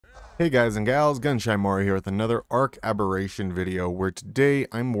Hey guys and gals, GunShyMoray here with another ARK Aberration video where today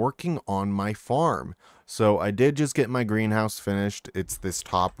I'm working on my farm. So I did just get my greenhouse finished. It's this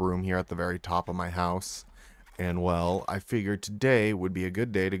top room here at the very top of my house. And well, I figured today would be a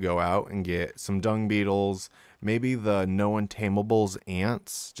good day to go out and get some dung beetles, maybe the no untamables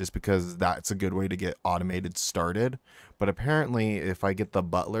ants, just because that's a good way to get automated started. But apparently if I get the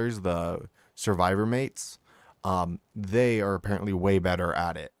butlers, the survivor mates, they are apparently way better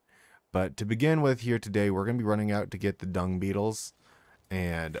at it. But to begin with here today, we're going to be running out to get the dung beetles,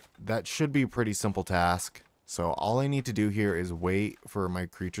 and that should be a pretty simple task. So all I need to do here is wait for my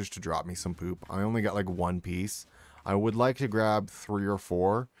creatures to drop me some poop. I only got like one piece. I would like to grab 3 or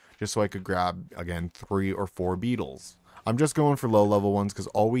 4, just so I could grab, again, 3 or 4 beetles. I'm just going for low level ones because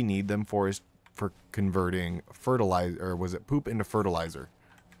all we need them for is for converting fertilizer, or was it poop into fertilizer?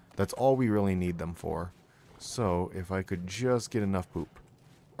 That's all we really need them for. So if I could just get enough poop.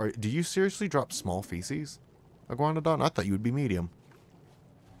 Do you seriously drop small feces, Iguanodon? I thought you would be medium.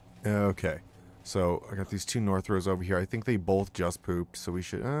 Okay, so I got these 2 north rows over here. I think they both just pooped, so we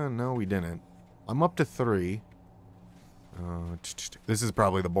should... no, we didn't. I'm up to 3. This is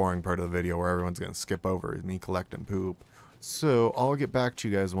probably the boring part of the video where everyone's going to skip over me collecting poop. So I'll get back to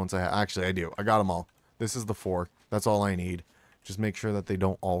you guys once I... Actually, I do. I got them all. This is the 4. That's all I need. Just make sure that they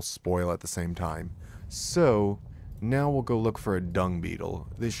don't all spoil at the same time. So... now we'll go look for a dung beetle.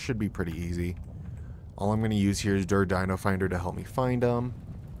 This should be pretty easy. All I'm going to use here is Dir Dino Finder to help me find them.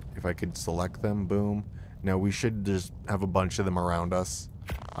 If I could select them, boom. Now we should just have a bunch of them around us.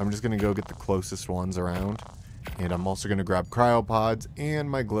 I'm just going to go get the closest ones around. And I'm also going to grab cryopods and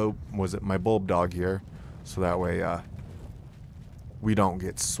my my bulb dog here. So that way we don't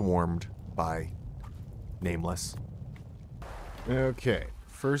get swarmed by Nameless. Okay.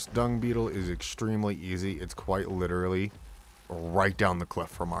 First dung beetle is extremely easy. It's quite literally right down the cliff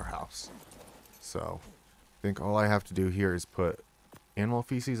from our house. So I think all I have to do here is put animal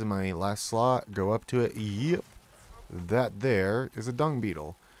feces in my last slot, go up to it. Yep. That there is a dung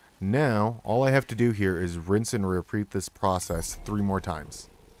beetle. Now all I have to do here is rinse and repeat this process 3 more times.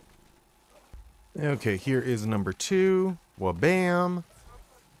 Okay, here is number 2. Well, bam.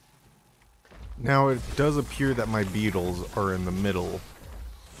 Now it does appear that my beetles are in the middle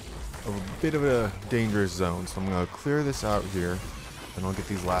of a bit of a dangerous zone, so I'm going to clear this out here, and I'll get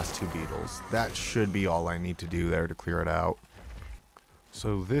these last 2 beetles. That should be all I need to do there to clear it out.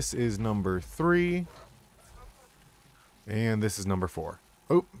 So this is number 3, and this is number 4.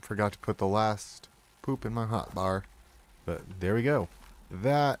 Oh, forgot to put the last poop in my hotbar, but there we go.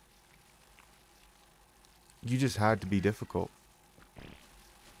 That, you just had to be difficult.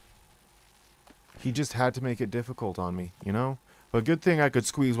 He just had to make it difficult on me, you know? But good thing I could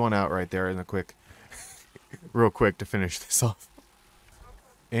squeeze one out right there in a quick, real quick to finish this off.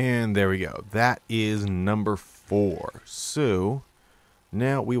 And there we go. That is number 4. So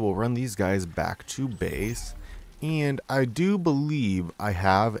now we will run these guys back to base. And I do believe I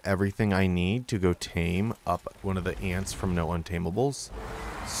have everything I need to go tame up one of the ants from No Untamables.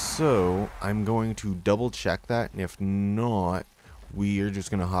 So I'm going to double check that. And if not, we are just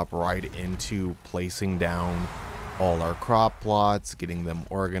going to hop right into placing down all our crop plots, getting them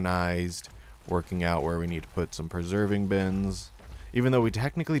organized, working out where we need to put some preserving bins, even though we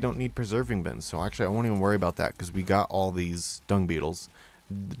technically don't need preserving bins. So actually I won't even worry about that because we got all these dung beetles.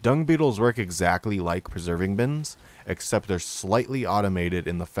 Dung beetles work exactly like preserving bins, except they're slightly automated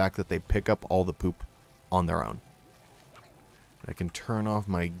in the fact that they pick up all the poop on their own. I can turn off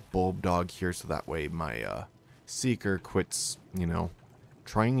my bulb dog here so that way my seeker quits, you know,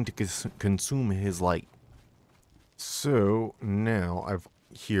 trying to consume his light. So now I've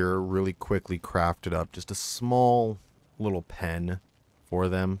here really quickly crafted up just a small little pen for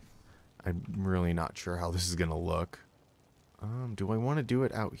them. I'm really not sure how this is gonna look. Do I want to do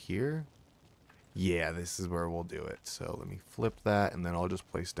it out here? Yeah, this is where we'll do it. So let me flip that and then I'll just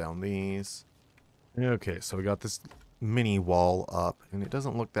place down these. Okay, so we got this mini wall up and it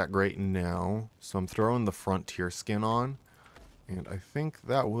doesn't look that great now. So I'm throwing the frontier skin on and I think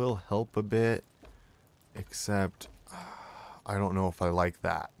that will help a bit. Except, I don't know if I like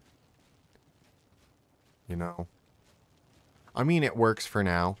that. You know? I mean, it works for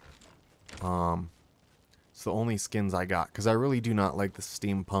now. It's the only skins I got. Because I really do not like the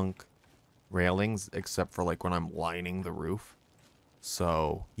steampunk railings. Except for, like, when I'm lining the roof.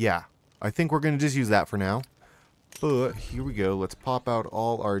 So, yeah. I think we're going to just use that for now. But, here we go. Let's pop out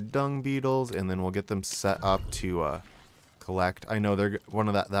all our dung beetles. And then we'll get them set up to, collect. I know they're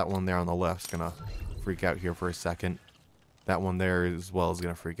that one there on the left is going to freak out here for a second. That one there as well is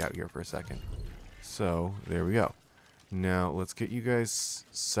going to freak out here for a second. So, there we go. Now, let's get you guys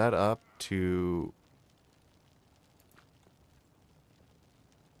set up to...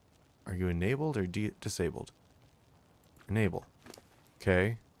 Are you enabled or disabled? Enable.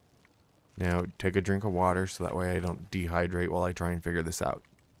 Okay. Now, take a drink of water so that way I don't dehydrate while I try and figure this out.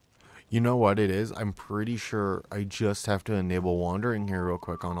 You know what it is? I'm pretty sure I just have to enable wandering here real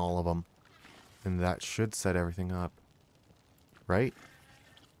quick on all of them. And that should set everything up. Right?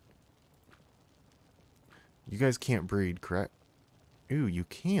 You guys can't breed, correct? Ooh, you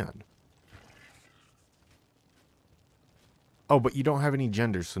can. Oh, but you don't have any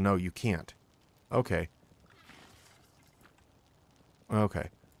genders, so no, you can't. Okay. Okay.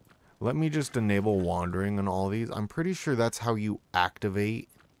 Let me just enable wandering on all these. I'm pretty sure that's how you activate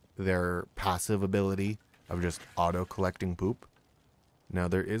their passive ability of just auto-collecting poop. Now,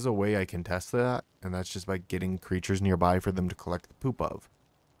 there is a way I can test that, and that's just by getting creatures nearby for them to collect the poop of.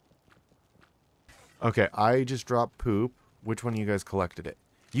 Okay, I just dropped poop. Which one of you guys collected it?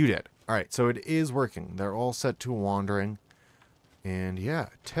 You did. Alright, so it is working. They're all set to wandering. And yeah,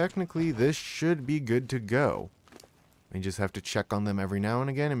 technically this should be good to go. I just have to check on them every now and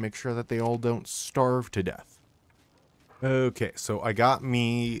again and make sure that they all don't starve to death. Okay, so I got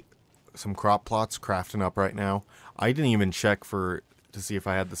me some crop plots crafting up right now. I didn't even check to see if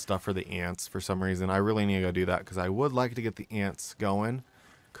I had the stuff for the ants for some reason. I really need to go do that because I would like to get the ants going.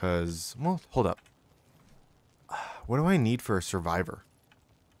 Because, well, hold up. What do I need for a survivor?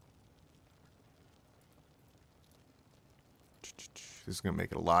 This is going to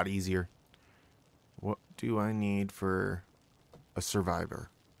make it a lot easier. What do I need for a survivor?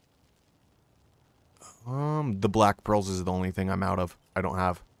 The black pearls is the only thing I'm out of. I don't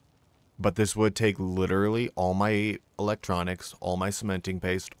have. But this would take literally all my electronics, all my cementing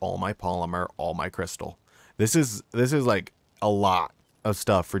paste, all my polymer, all my crystal. This is like a lot of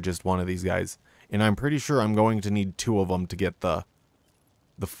stuff for just one of these guys. And I'm pretty sure I'm going to need 2 of them to get the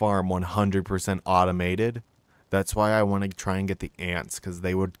farm 100% automated. That's why I want to try and get the ants, because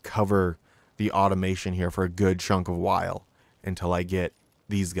they would cover the automation here for a good chunk of while until I get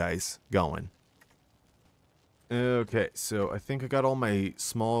these guys going. Okay, so I think I got all my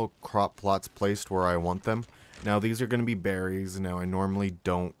small crop plots placed where I want them. Now these are going to be berries. Now I normally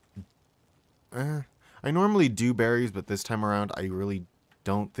don't... I normally do berries, but this time around I really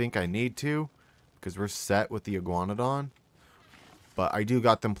don't think I need to, because we're set with the iguanodon. But I do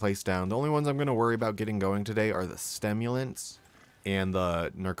got them placed down. The only ones I'm going to worry about getting going today are the stimulants and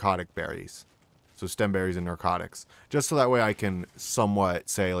the narcotic berries. So stem berries and narcotics. Just so that way I can somewhat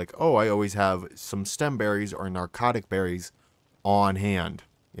say, like, oh, I always have some stem berries or narcotic berries on hand,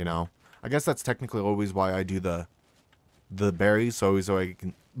 you know? I guess that's technically always why I do the berries, so I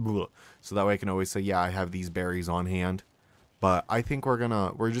can... So that way I can always say, yeah, I have these berries on hand. But I think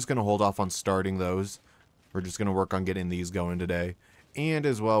we're just gonna hold off on starting those. We're just gonna work on getting these going today. And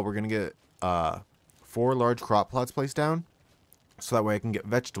as well, we're gonna get 4 large crop plots placed down, so that way I can get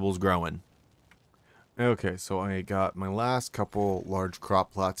vegetables growing. Okay, so I got my last couple large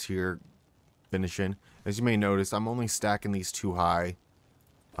crop plots here finishing. As you may notice, I'm only stacking these 2 high.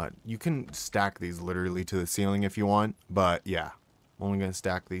 You can stack these literally to the ceiling if you want, but yeah, I'm only gonna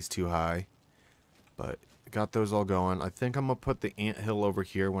stack these 2 high. But got those all going. I think I'm gonna put the anthill over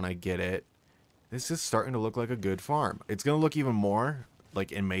here when I get it. This is starting to look like a good farm. It's gonna look even more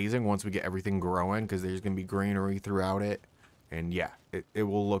like amazing once we get everything growing, because there's gonna be greenery throughout it, and yeah, it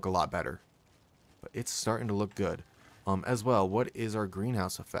will look a lot better. But it's starting to look good. As well, what is our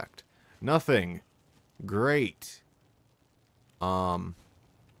greenhouse effect? Nothing. Great. I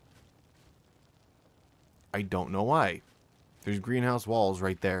don't know why. There's greenhouse walls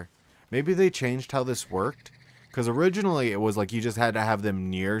right there. Maybe they changed how this worked, because originally it was like you just had to have them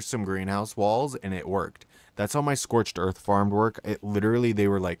near some greenhouse walls and it worked. That's how my scorched earth farm worked. It literally, they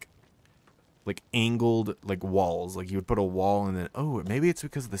were like angled like walls. Like you would put a wall and then, oh, maybe it's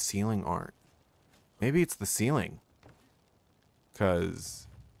because the ceiling aren't. Maybe it's the ceiling. Because,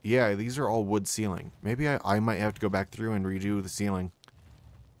 yeah, these are all wood ceiling. Maybe I might have to go back through and redo the ceiling.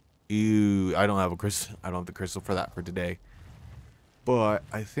 Ew, I don't have a crystal. I don't have the crystal for that for today. But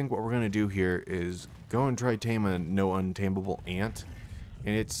I think what we're going to do here is go and try tame a no untamable ant.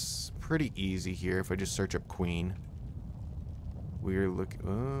 And it's pretty easy here if I just search up queen. We're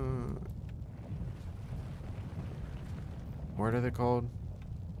looking... what are they called?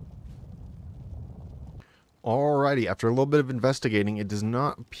 Alrighty, after a little bit of investigating, it does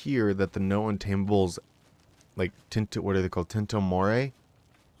not appear that the no untamables, like, what are they called? GunShyMoray?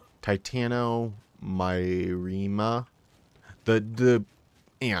 Titanomyrema? The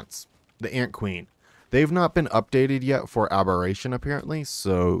ants. The ant queen. They've not been updated yet for Aberration, apparently,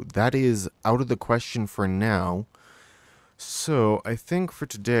 so that is out of the question for now. So I think for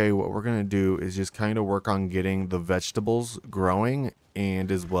today what we're going to do is just kind of work on getting the vegetables growing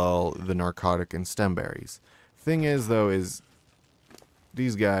and as well the narcotic and stem berries. Thing is though is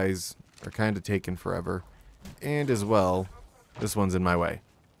these guys are kind of taking forever, and as well this one's in my way.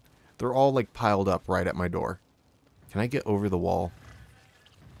 They're all like piled up right at my door. Can I get over the wall?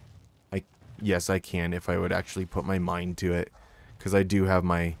 Yes, I can if I would actually put my mind to it, because I do have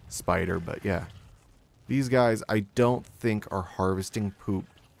my spider, but yeah. These guys, I don't think are harvesting poop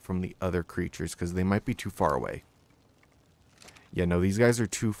from the other creatures, because they might be too far away. Yeah, no, these guys are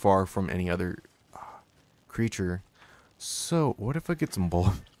too far from any other creature. So, what if I get some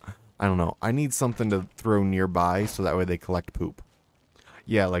bull? I don't know. I need something to throw nearby, so that way they collect poop.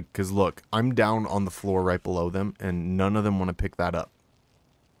 Yeah, like, because look, I'm down on the floor right below them, and none of them want to pick that up.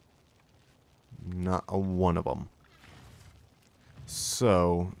 Not a one of them.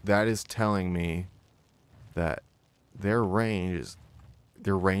 So that is telling me that their range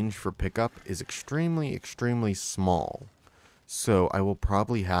for pickup is extremely small. So I will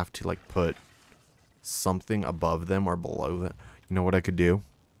probably have to like put something above them or below them. You know what I could do?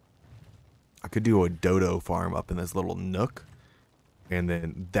 I could do a dodo farm up in this little nook, and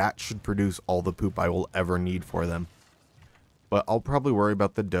then that should produce all the poop I will ever need for them. But I'll probably worry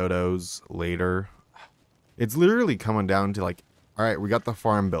about the dodos later. It's literally coming down to like, alright, we got the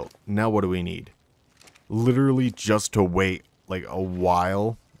farm built. Now what do we need? Literally just to wait like a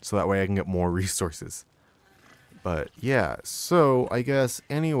while so that way I can get more resources. But yeah, so I guess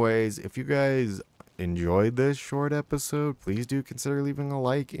anyways, if you guys enjoyed this short episode, please do consider leaving a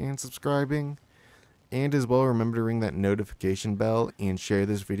like and subscribing. And as well, remember to ring that notification bell and share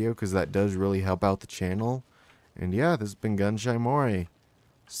this video because that does really help out the channel. And yeah, this has been GunShyMoray,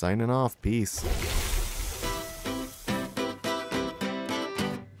 signing off. Peace.